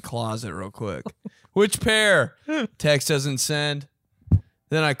jeans in my closet real quick. Which pair? Text doesn't send.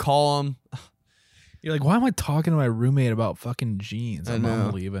 Then I call him. You're like, why am I talking to my roommate about fucking jeans?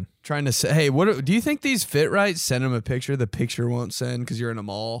 I'm leaving. Trying to say, hey, what do you think these fit right? Send him a picture. The picture won't send because you're in a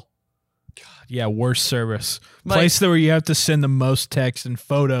mall. God, yeah, worst service. Place where you have to send the most text and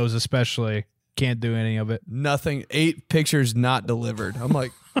photos, especially. Can't do any of it. Nothing. 8 pictures not delivered. I'm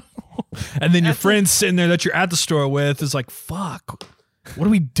like, and then your friend's sitting there that you're at the store with is like, fuck. What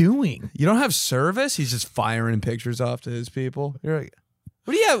are we doing? You don't have service? He's just firing pictures off to his people. You're like,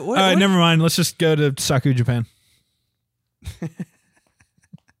 what do you have? What, never mind. Let's just go to Saku, Japan.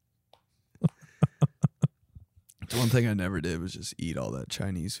 One thing I never did was just eat all that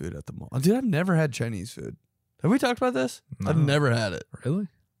Chinese food at the mall. Dude, I've never had Chinese food. Have we talked about this? No. I've never had it. Really?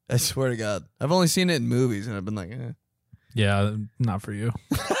 I swear to God. I've only seen it in movies, and I've been like, eh. Yeah, not for you.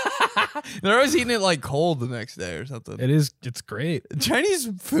 They're always eating it like cold the next day or something. It's great. Chinese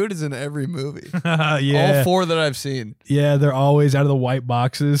food is in every movie. Yeah. All 4 that I've seen. Yeah, they're always out of the white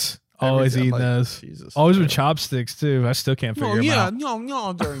boxes. Always eating those. Jesus. Always with chopsticks, too. I still can't figure them out.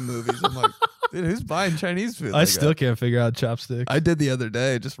 No, during movies. I'm like, dude, who's buying Chinese food? I still can't figure out chopsticks. I did the other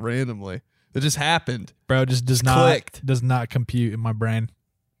day, just randomly. It just happened. Bro, it just does not compute in my brain.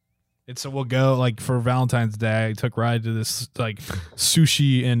 So we'll go like for Valentine's Day. I took Ride to this like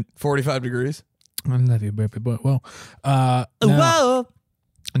sushi and 45 degrees. I love you, baby, but no,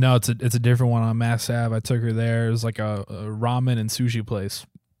 it's a different one on Mass Ave. I took her there. It was like a ramen and sushi place.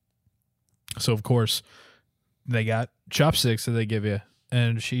 So of course they got chopsticks that they give you,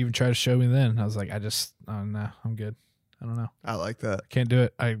 and she even tried to show me then. I was like, no, I'm good. I don't know. I like that. Can't do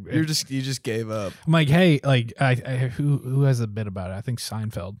it. You just gave up. I'm like, hey, like who has a bit about it? I think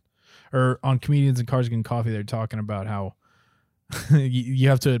Seinfeld. Or on Comedians and Cars Getting Coffee, they're talking about how you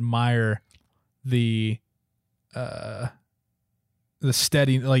have to admire the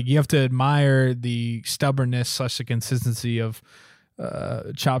steady, like you have to admire the stubbornness / the consistency of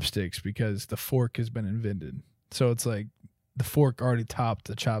chopsticks because the fork has been invented. So it's like the fork already topped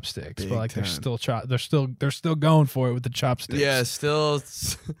the chopsticks, but like they're still going for it with the chopsticks. Yeah, still.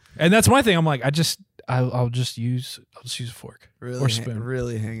 And that's my thing. I'm like, I'll just use a fork or spoon.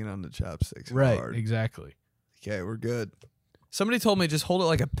 Really hanging on the chopsticks. Right, hard. Exactly. Okay, we're good. Somebody told me just hold it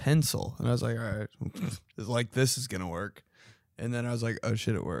like a pencil, and I was like, all right, it's like this is gonna work. And then I was like, oh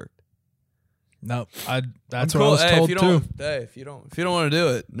shit, it worked. Nope, that's what I was told too. If you don't want to do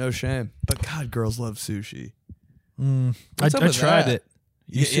it, no shame. But God, girls love sushi. I tried it.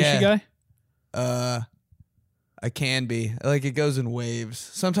 You sushi guy? I can be. Like it goes in waves.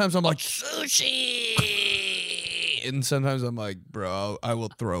 Sometimes I'm like sushi, and sometimes I'm like, bro, I will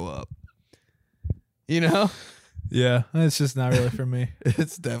throw up. You know? Yeah, it's just not really for me.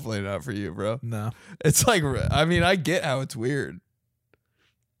 It's definitely not for you, bro. No, it's like, I mean, I get how it's weird.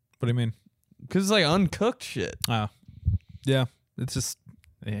 What do you mean? Because it's like uncooked shit. Oh, yeah. It's just,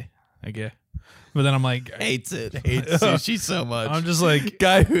 I get. But then I'm like, hates sushi so much. I'm just like,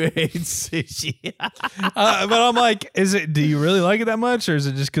 guy who hates sushi. But I'm like, do you really like it that much, or is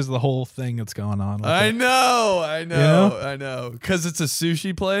it just because of the whole thing that's going on? I know. Because it's a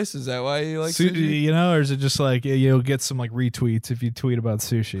sushi place. Is that why you like sushi? You know, or is it just like you'll get some like retweets if you tweet about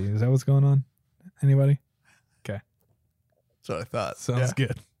sushi? Is that what's going on? Anybody? Okay, that's what I thought. Sounds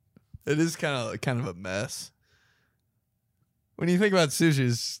good. It is kind of a mess. When you think about sushi,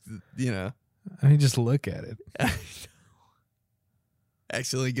 it's, you know. I mean, just look at it.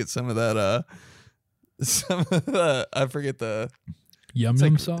 Actually, get some of that. I forget the yum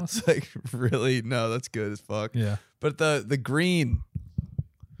sauce. It's like really that's good as fuck. Yeah, but the green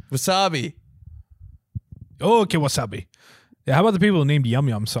wasabi. Oh, okay, wasabi. Yeah, how about the people who named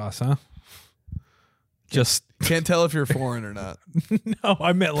yum sauce? Huh? Just can't tell if you're foreign or not. No,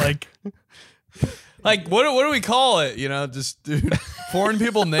 I meant like. Like what do we call it? You know, just dude, foreign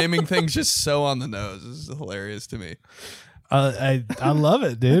people naming things just so on the nose. This is hilarious to me. I love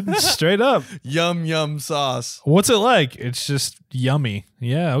it, dude. Straight up. Yum sauce. What's it like? It's just yummy.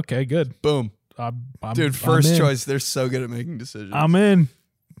 Yeah. Okay. Good. Boom. Dude, first choice. They're so good at making decisions. I'm in.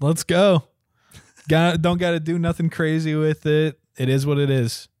 Let's go. Don't got to do nothing crazy with it. It is what it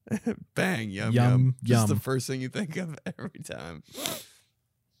is. Bang. Yum. Just the first thing you think of every time.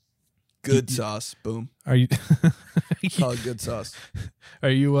 Good sauce. Boom. Are you call it good sauce? Are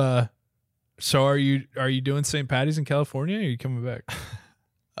you so are you doing St. Patty's in California, or are you coming back?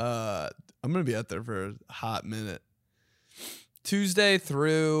 I'm gonna be out there for a hot minute. Tuesday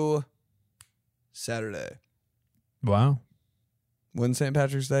through Saturday. Wow. When's St.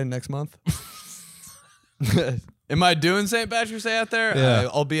 Patrick's Day? Next month? Am I doing St. Patrick's Day out there? Yeah.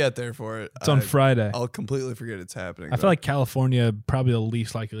 I'll be out there for it. It's on Friday. I'll completely forget it's happening. I feel like California probably the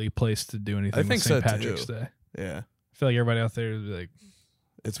least likely place to do anything with St. Patrick's Day. Yeah. I feel like everybody out there is like,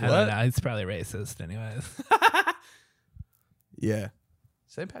 It's I don't what? know. It's probably racist, anyways. Yeah.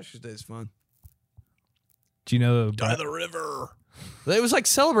 St. Patrick's Day is fun. Do you know By the river. It was like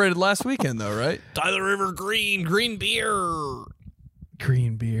celebrated last weekend, though, right? By the river, green beer.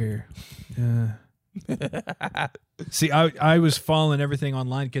 green beer? Yeah. See, I was following everything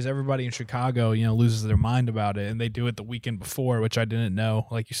online because everybody in Chicago, loses their mind about it, and they do it the weekend before, which I didn't know.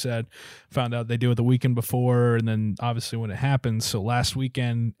 Like you said, found out they do it the weekend before, and then obviously when it happens. So last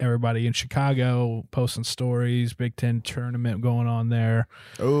weekend, everybody in Chicago posting stories, Big Ten tournament going on there.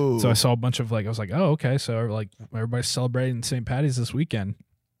 Oh, So I saw a bunch of I was like, oh, okay. So like everybody's celebrating St. Patty's this weekend.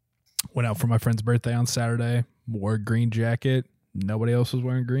 Went out for my friend's birthday on Saturday, wore a green jacket. Nobody else was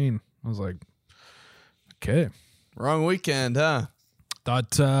wearing green. I was like, okay. wrong weekend, huh?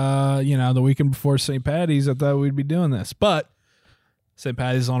 Thought, the weekend before St. Patty's, I thought we'd be doing this. But St.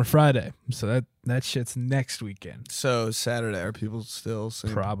 Patty's is on a Friday. So that shit's next weekend. So Saturday, are people still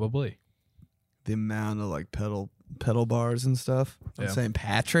saying Probably. the amount of like pedal bars and stuff on Yeah. St.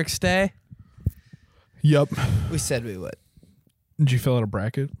 Patrick's Day? Yep. We said we would. Did you fill out a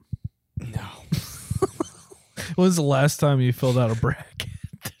bracket? No. When was the last time you filled out a bracket?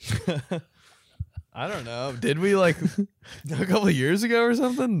 I don't know. Did we a couple of years ago or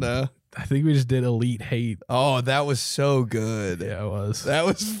something? No. I think we just did Elite Hate. Oh, that was so good. Yeah, it was. That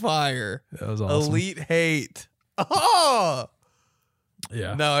was fire. That was awesome. Elite Hate. Oh!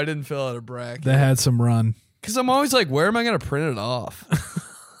 Yeah. No, I didn't fill out a bracket. That had some run. Because I'm always like, where am I going to print it off?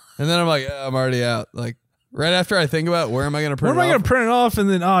 And then I'm like, I'm already out. Like, right after I think about where am I going to print Where it am I off? going to print it off? And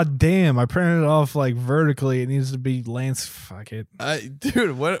then, damn, I printed it off vertically. It needs to be fuck it.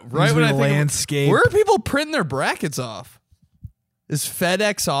 Dude, what? It needs Right to when be I think, landscape. where are people printing their brackets off? Is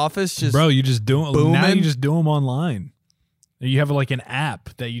FedEx office just Bro, you just do it. Now booming? you just do them online. You have an app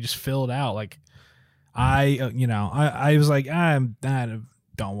that you just fill it out. I was like, I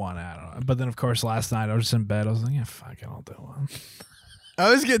don't want to. I don't know. But then, of course, last night I was just in bed. I was like, yeah, fuck it, I'll do one. I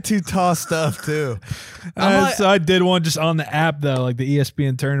always get too tossed up too. So I did one just on the app though, the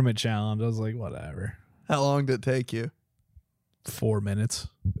ESPN tournament challenge. I was like, whatever. How long did it take you? 4 minutes.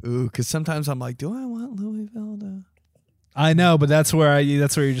 Ooh, because sometimes I'm like, do I want Louisville to? I know, but that's where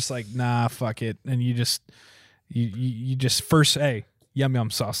you're just like, nah, fuck it, and you just first, hey, yum yum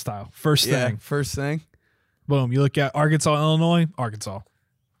sauce style. First thing, First thing. boom. You look at Arkansas, Illinois, Arkansas.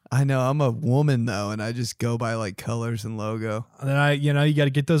 I know I'm a woman though, and I just go by colors and logo. And then you got to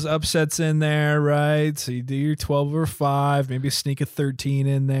get those upsets in there, right? So you do your 12 or 5, maybe sneak a 13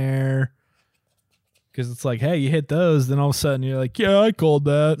 in there. Because it's like, hey, you hit those, then all of a sudden you're like, yeah, I called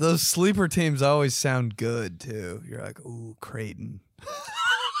that. Those sleeper teams always sound good too. You're like, ooh, Creighton.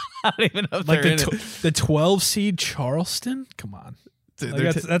 I don't even know if they're in it. The 12 seed Charleston? Come on. Dude,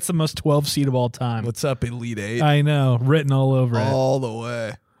 That's the most 12 seed of all time. what's up, Elite Eight? I know, written all over it. All the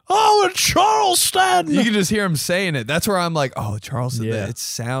way. Oh, it's Charleston! You can just hear him saying it. That's where I'm like, oh, Charleston. Yeah. It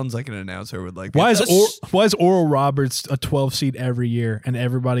sounds like an announcer would Why is Oral Roberts a 12 seed every year, and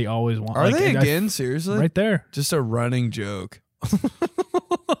everybody always wants? Are they again? Seriously? Right there. Just a running joke.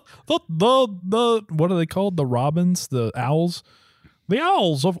 The what are they called? The Robins, the Owls, the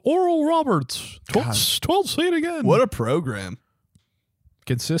Owls of Oral Roberts. 12 seed again. What a program.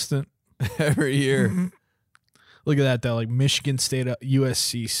 Consistent Every year. Look at that though, Michigan State,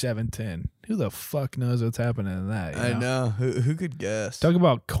 USC 7-10. Who the fuck knows what's happening in that? I know. Who could guess? Talk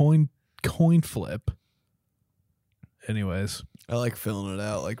about coin flip. Anyways, I like filling it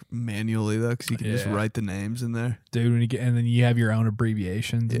out manually though, because you can just Yeah. write the names in there. dude, when you get and then you have your own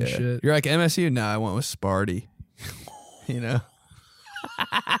abbreviations and shit. You're like MSU? No, I went with Sparty.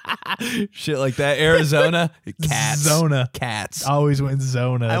 Shit like that. Arizona, Cats. Zona. Cats. Always went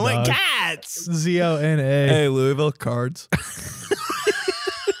Zona. I went dog. Cats. Zona. Hey, Louisville, Cards.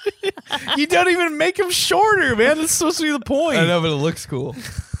 You don't even make them shorter, man. That's supposed to be the point. I know, but it looks cool.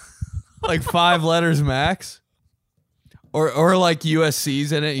 5 letters max. Or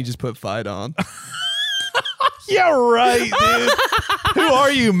USC's in it, you just put Fight on. Yeah, right, dude. Who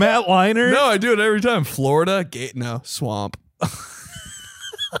are you, Matt Liner? No, I do it every time. Florida, Swamp.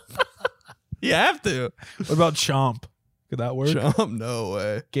 You have to. What about Chomp? Could that work? Chomp, no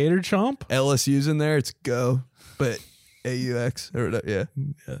way. Gator Chomp? LSU's in there, it's go, but AUX or whatever.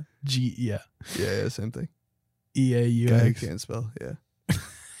 Yeah. Yeah. Same thing. EAUX. Can't spell. Yeah.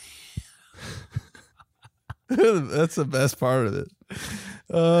 That's the best part of it.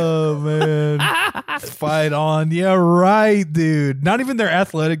 Oh man. Fight on. Yeah, right, dude. Not even their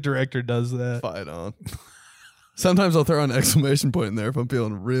athletic director does that. Fight on. Sometimes I'll throw an exclamation point in there if I'm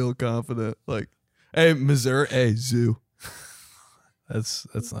feeling real confident. Hey, Missouri, hey, zoo. That's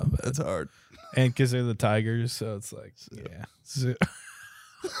not bad. That's hard. And because they're the Tigers, so it's yeah.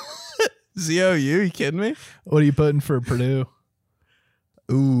 ZOU? You kidding me? What are you putting for Purdue?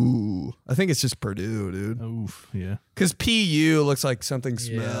 Ooh, I think it's just Purdue, dude. Oof, yeah. Because PU looks like something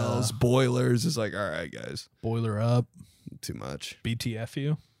smells. Boilers is like, all right, guys. Boiler up. Too much.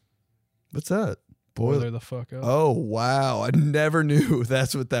 BTFU. What's that? Boiler the fuck up. Oh, wow. I never knew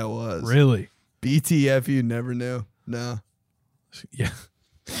that's what that was. Really? BTFU, never knew. No. Yeah.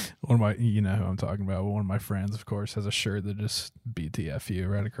 One of my, you know who I'm talking about. One of my friends, of course, has a shirt that just BTFU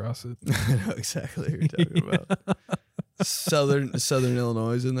right across it. I know exactly what you're talking about. Southern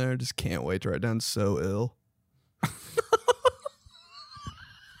Illinois is in there. Just can't wait to write down so ill.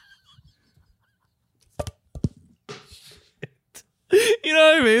 You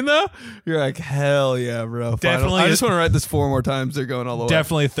know what I mean, though? You're like, hell yeah, bro. Definitely. I just want to write this 4 more times. They're going all the way.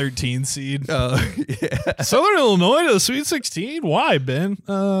 Definitely a 13 seed. Oh, yeah. Southern Illinois to the Sweet 16. Why, Ben?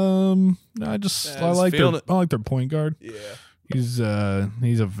 I like their point guard. Yeah. He's a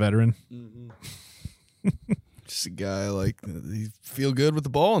veteran. Just a guy like he feel good with the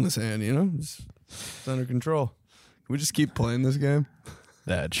ball in his hand, you know? It's under control. Can we just keep playing this game?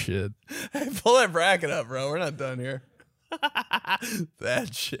 That shit. Hey, pull that bracket up, bro. We're not done here.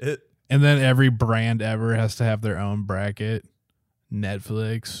 That shit. And then every brand ever has to have their own bracket.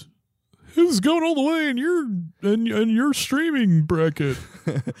 Netflix. Who's going all the way in your streaming bracket?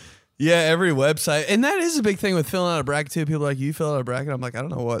 Yeah, every website. And that is a big thing with filling out a bracket too. People are like, you fill out a bracket? I'm like, I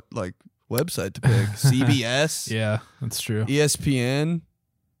don't know what like website to pick. CBS. Yeah, that's true. ESPN.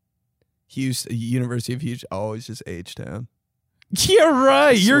 Houston, University of Houston. Always just H-Town. Yeah,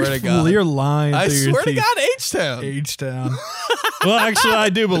 right. You're lying. I swear to God, H-Town. H-Town. Well, actually, I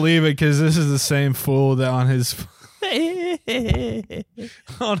do believe it because this is the same fool that on his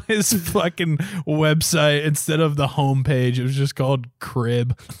fucking website, instead of the homepage, it was just called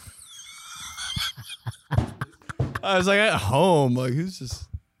Crib. I was like, at home. Like, who's just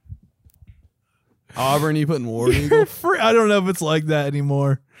Auburn? You putting War Eagle? I don't know if it's like that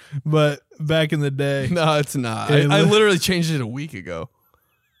anymore, but back in the day. No, it's not. I literally changed it a week ago.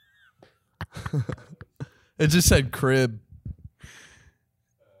 It just said Crib.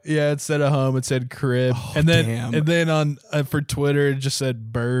 Yeah, instead of home, it said Crib, and then on for Twitter, it just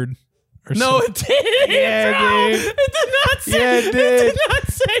said Bird. No, it didn't. Yeah, bro. dude. It did not say. Yeah, it did. It did not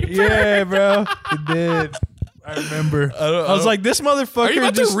say Bird. Yeah, bro, it did. I remember. I was like, this motherfucker. Are you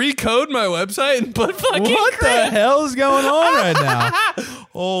about to recode my website and put fucking what Crib? the hell is going on right now?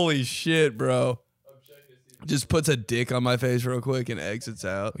 Holy shit, bro. Just puts a dick on my face real quick and exits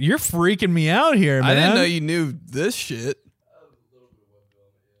out. You're freaking me out here, man. I didn't know you knew this shit.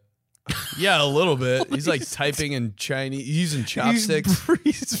 Yeah, a little bit. He's like typing in Chinese, using chopsticks.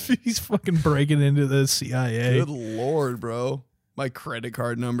 He's fucking breaking into the CIA. Good Lord, bro. My credit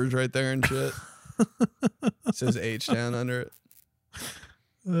card number's right there and shit. It says H down under it.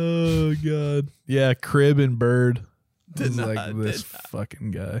 Oh, God. Yeah, Crib and Bird. Did not, like this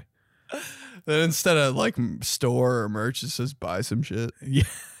fucking guy. Then instead of like store or merch, it says buy some shit. Yeah,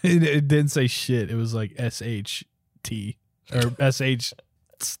 it didn't say shit. It was like SHT or SH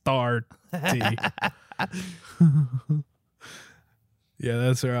star T. Yeah,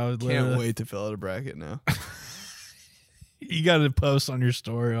 that's where I was. Can't wait to fill out a bracket now. You got to post on your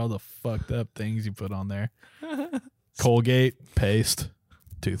story all the fucked up things you put on there. Colgate paste,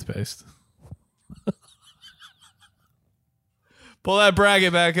 toothpaste. Pull that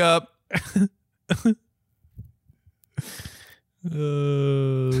bracket back up.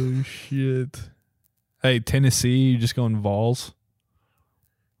 Oh shit! Hey, Tennessee, you just going Vols?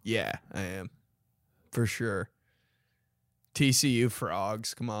 Yeah, I am. For sure. TCU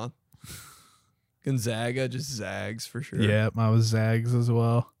Frogs, come on. Gonzaga, just Zags for sure. Yeah, I was Zags as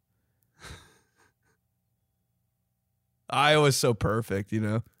well. Iowa's so perfect, you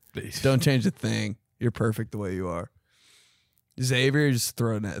know. Don't change a thing. You're perfect the way you are. Xavier, just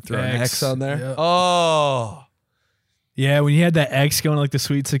throw an X on there. Yep. Oh. Yeah, when you had that X going like the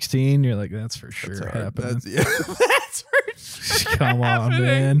Sweet 16, you're like, that's for sure happening. That's for sure. Come on,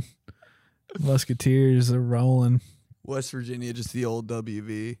 man. Musketeers are rolling. West Virginia, just the old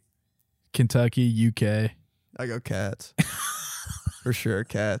WV. Kentucky, UK. I go Cats. For sure,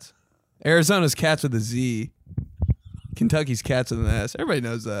 Cats. Arizona's Cats with a Z. Kentucky's Cats with an S. Everybody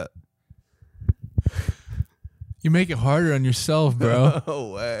knows that. You make it harder on yourself, bro.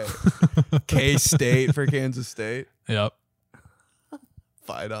 No way. K-State for Kansas State. Yep.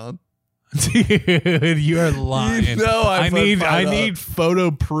 Fight on. Dude, you are lying. You know I need photo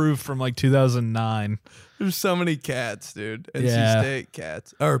proof from like 2009. There's so many Cats, dude. NC Yeah. State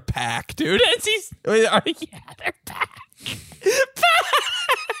Cats. Or Pack, dude. Yeah, they're back.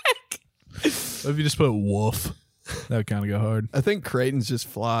 What if you just put Wolf? That would kind of go hard. I think Creighton's just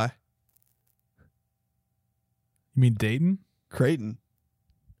Fly. You mean Dayton? Creighton.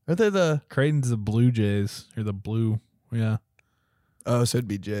 Are they the... Creighton's the Blue Jays. Or the Blue. Yeah. Oh, so it'd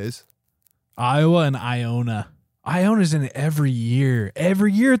be Jays. Iowa and Iona. Iona's in it every year.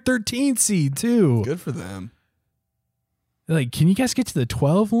 Every year, 13th seed, too. Good for them. Like, can you guys get to the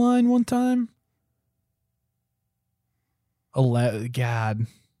 12 line one time? 11. God.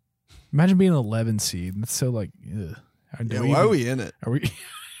 Imagine being an 11 seed. That's so, like, ugh. Why are we in it? Are we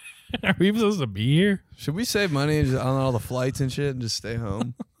are we supposed to be here? Should we save money on all the flights and shit and just stay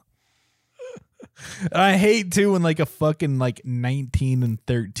home? I hate too when like a fucking like 19 and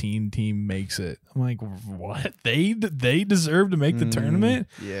 13 team makes it. I'm like, what? They deserve to make the tournament?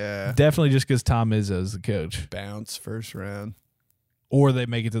 Yeah. Definitely just because Tom Izzo's the coach. Bounce first round. Or they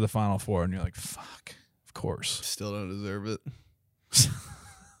make it to the Final Four and you're like, fuck, of course. Still don't deserve it.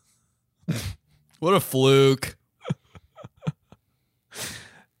 What a fluke.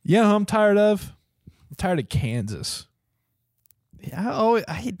 Yeah, I'm tired of. I'm tired of Kansas. Yeah,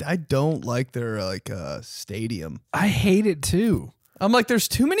 I don't like their stadium. I hate it too. I'm like, there's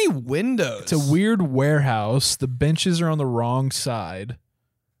too many windows. It's a weird warehouse. The benches are on the wrong side.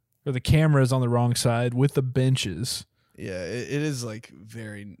 Or the camera is on the wrong side with the benches. Yeah, it is like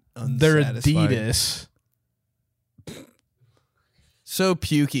very unsatisfying. They're Adidas. So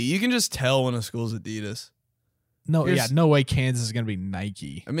pukey. You can just tell when a school's Adidas. No, no way Kansas is going to be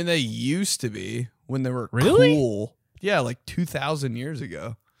Nike. I mean, they used to be when they were really cool. Yeah, like 2,000 years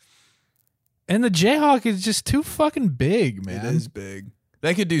ago. And the Jayhawk is just too fucking big, man. It is big.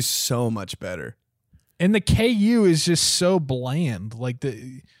 They could do so much better. And the KU is just so bland. Like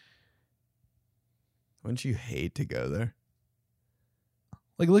Wouldn't you hate to go there?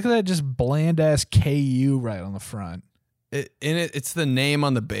 Like, look at that just bland ass KU right on the front. It's the name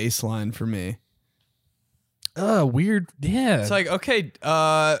on the baseline for me. Weird. Yeah. It's like, okay,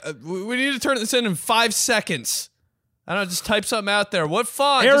 we need to turn this in 5 seconds. I don't know, just type something out there. What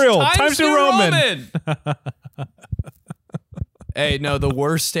font? Arial, just Times New Roman. Hey, no, the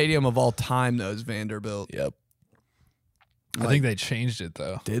worst stadium of all time, though, is Vanderbilt. Yep. I think they changed it,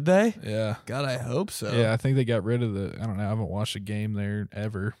 though. Did they? Yeah. God, I hope so. Yeah, I think they got rid of I don't know. I haven't watched a game there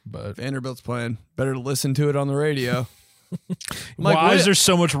ever, but Vanderbilt's playing. Better listen to it on the radio. Why is there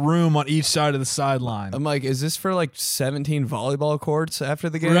so much room on each side of the sideline? I'm like, is this for like 17 volleyball courts after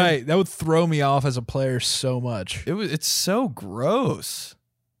the game? Right. That would throw me off as a player so much. It's so gross.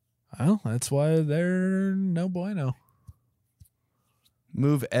 Well, that's why they're no bueno.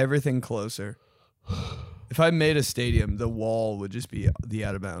 Move everything closer. If I made a stadium, the wall would just be the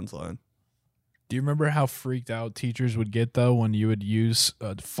out of bounds line. Do you remember how freaked out teachers would get though when you would use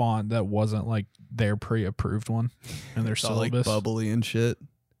a font that wasn't like their pre-approved one in their syllabus? Like bubbly and shit.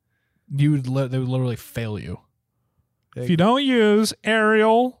 They would literally fail you. If you don't use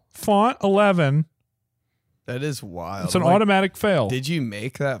Arial font 11, that is wild. It's an automatic fail. Did you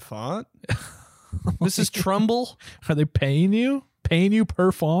make that font? Mrs. Trumbull? Are they paying you? Paying you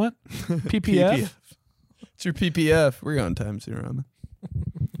per font? PPF? It's your PPF. We're going Times New Roman.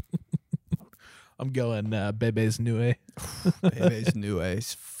 I'm going Bebe's Nue. Bebe's Nue.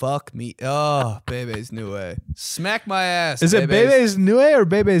 Fuck me. Oh, Bebe's Nue. Smack my ass. Is it Bebe's Nue or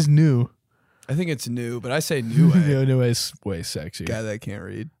Bebe's New? I think it's new, but I say Nue. Nue's way sexy. Guy that can't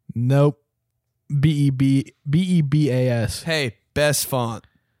read. Nope. Bebas. Hey, best font.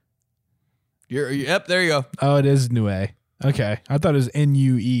 Yep, there you go. Oh, it is Nue. Okay. I thought it was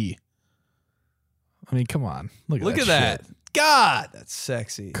Nue. I mean, come on. Look at that. Shit. God, that's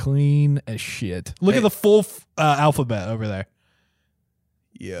sexy. Clean as shit. Look at the full alphabet over there.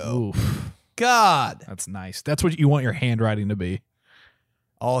 Yo. Oof. God. That's nice. That's what you want your handwriting to be.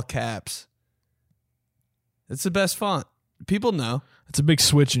 All caps. It's the best font. People know. It's a big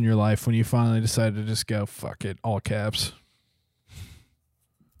switch in your life when you finally decide to just go, fuck it, all caps.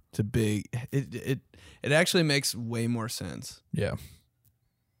 It's a big... It actually makes way more sense. Yeah.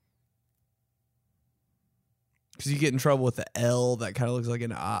 Because you get in trouble with the L that kind of looks like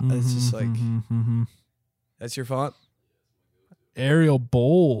an I. It's just like... That's your font? Arial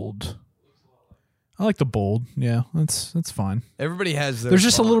bold. I like the bold. Yeah, that's fine. Everybody has their There's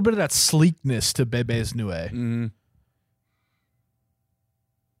just font. a little bit of that sleekness to Bebe's Nue. Mm-hmm.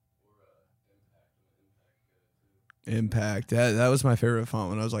 Impact. That was my favorite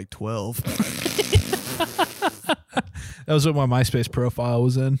font when I was like 12. That was what my MySpace profile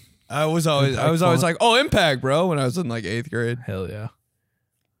was in. I was always like, oh, Impact, bro, when I was in like 8th grade. Hell yeah.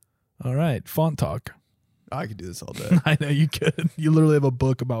 All right, font talk. I could do this all day. I know you could. You literally have a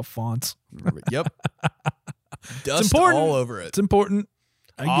book about fonts. Yep. Dust all over it. It's important.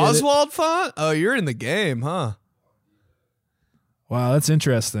 I get Oswald font? Oh, you're in the game, huh? Wow, that's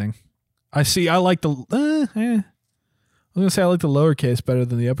interesting. I see. I like the. was going to say I like the lowercase better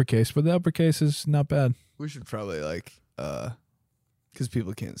than the uppercase, but the uppercase is not bad. We should probably because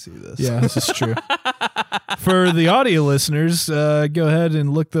people can't see this. Yeah, this is true. For the audio listeners, go ahead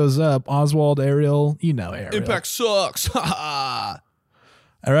and look those up. Oswald, Ariel, Ariel. Impact sucks. All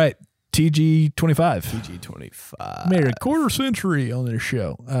right, TG25. TG25 Made a quarter century on this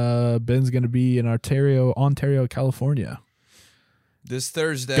show. Ben's going to be in Ontario, California. This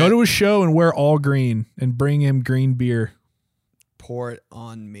Thursday. Go to a show and wear all green and bring him green beer. Pour it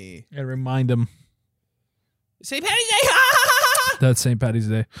on me. And remind him. St. Patty's Day. That's St. Patty's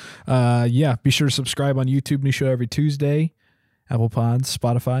Day. Yeah, be sure to subscribe on YouTube. New show every Tuesday. Apple Pods,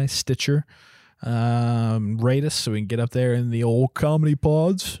 Spotify, Stitcher. Rate us so we can get up there in the old comedy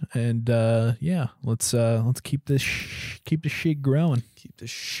pods. And yeah, let's keep this shit growing. Keep the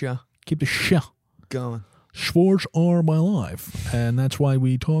show Going. going. Schwartz are my life, and that's why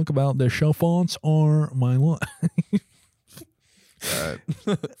we talk about the show fonts are my life. All right.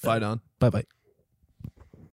 Fight on. Bye bye.